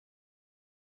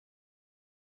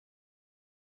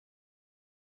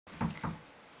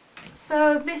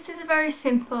So this is a very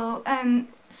simple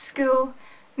school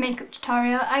makeup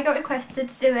tutorial. I got requested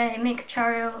to do a makeup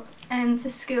tutorial for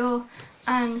school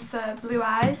and for blue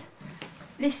eyes.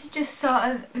 This is just sort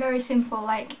of very simple,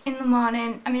 like in the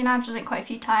morning. I mean, I've done it quite a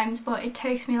few times, but it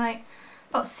takes me like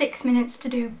about 6 minutes to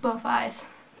do both eyes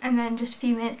and then just a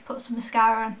few minutes to put some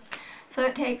mascara on. So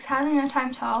it takes hardly no time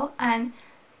at all, and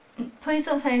please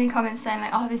don't say any comments saying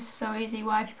like, oh, this is so easy,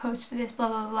 why have you posted this, blah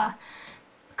blah blah.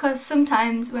 Because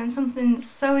sometimes when something's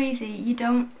so easy, you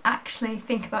don't actually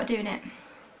think about doing it.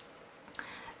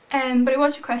 But it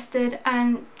was requested,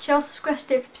 and she also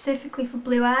requested it specifically for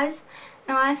blue eyes.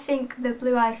 Now I think the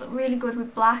blue eyes look really good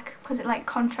with black because it like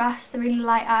contrasts the really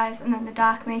light eyes and then the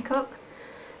dark makeup.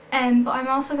 But I'm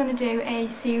also going to do a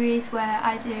series where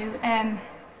I do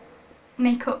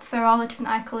makeup for all the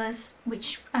different eye colours,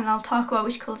 and I'll talk about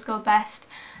which colours go best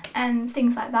and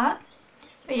things like that.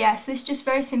 But yeah, so this is just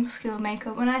very simple school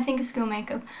makeup. When I think of school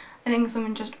makeup, I think of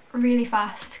something just really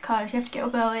fast because you have to get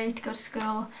up early to go to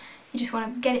school. You just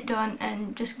want to get it done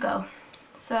and just go.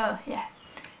 So yeah,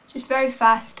 just very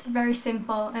fast, very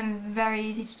simple and very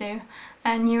easy to do,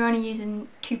 and you're only using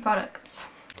 2 products.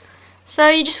 So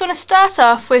you just want to start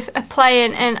off with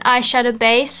applying an eyeshadow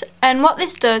base, and what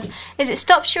this does is it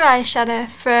stops your eyeshadow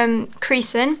from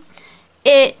creasing.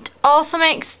 It also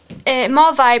makes it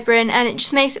more vibrant and it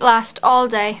just makes it last all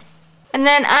day. And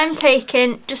then I'm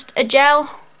taking just a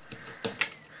gel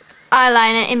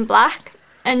eyeliner in black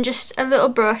and just a little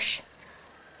brush,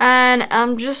 and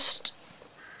I'm just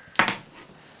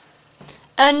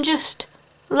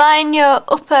line your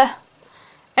upper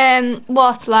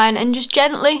waterline and just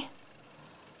gently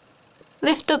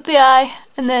lift up the eye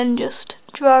and then just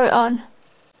draw it on.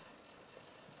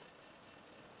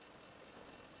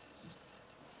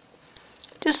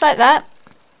 Just like that.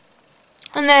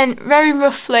 And then very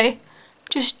roughly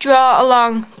just draw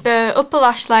along the upper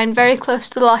lash line very close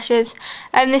to the lashes,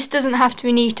 and this doesn't have to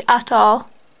be neat at all.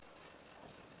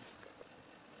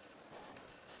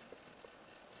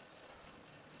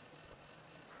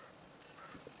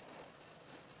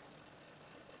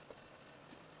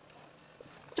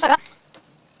 Just like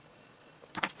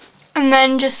that. And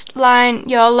then just line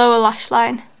your lower lash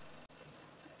line.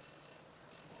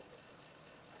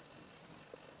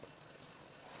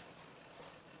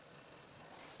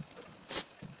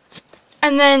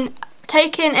 And then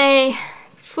taking a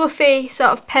fluffy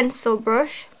sort of pencil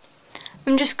brush,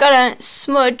 I'm just gonna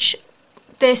smudge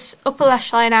this upper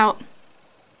lash line out.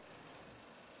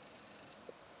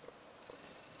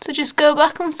 So just go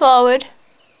back and forward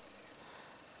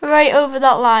right over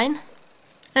that line,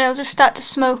 and it'll just start to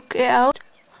smoke it out.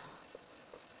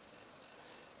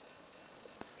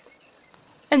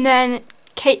 And then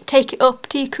take it up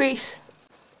to your crease.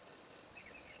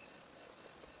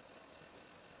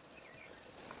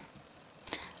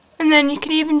 And then you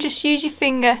can even just use your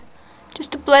finger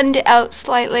just to blend it out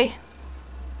slightly.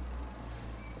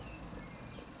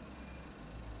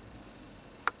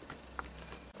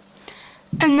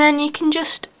 And then you can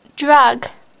just drag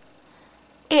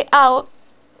it out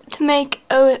to make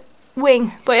a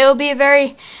wing, but it'll be a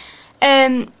very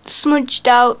smudged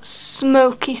out,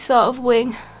 smoky sort of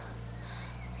wing.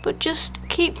 But just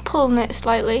keep pulling it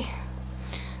slightly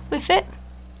with it,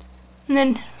 and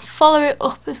then follow it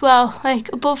up as well, like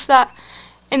above that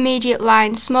immediate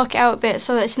line. Smoke it out a bit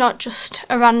so that it's not just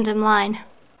a random line.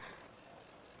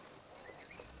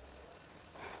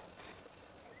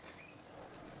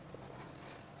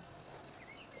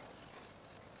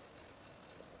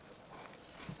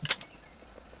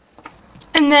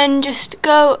 And then just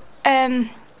go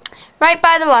right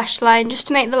by the lash line just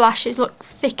to make the lashes look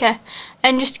thicker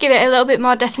and just to give it a little bit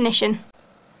more definition.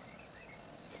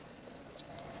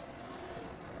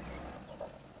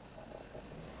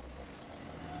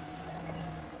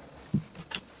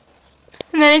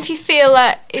 And then if you feel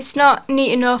that it's not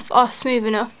neat enough or smooth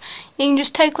enough, you can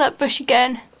just take that brush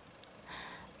again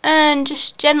and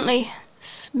just gently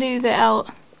smooth it out.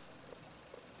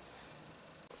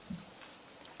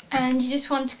 And you just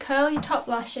want to curl your top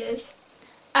lashes,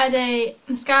 add a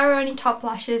mascara on your top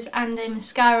lashes and a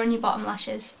mascara on your bottom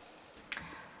lashes.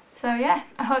 So yeah,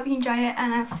 I hope you enjoy it,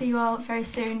 and I'll see you all very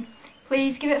soon.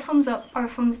 Please give it a thumbs up or a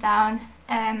thumbs down.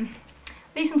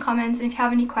 Leave some comments, and if you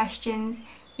have any questions,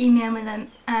 email me them,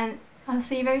 and I'll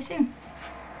see you very soon.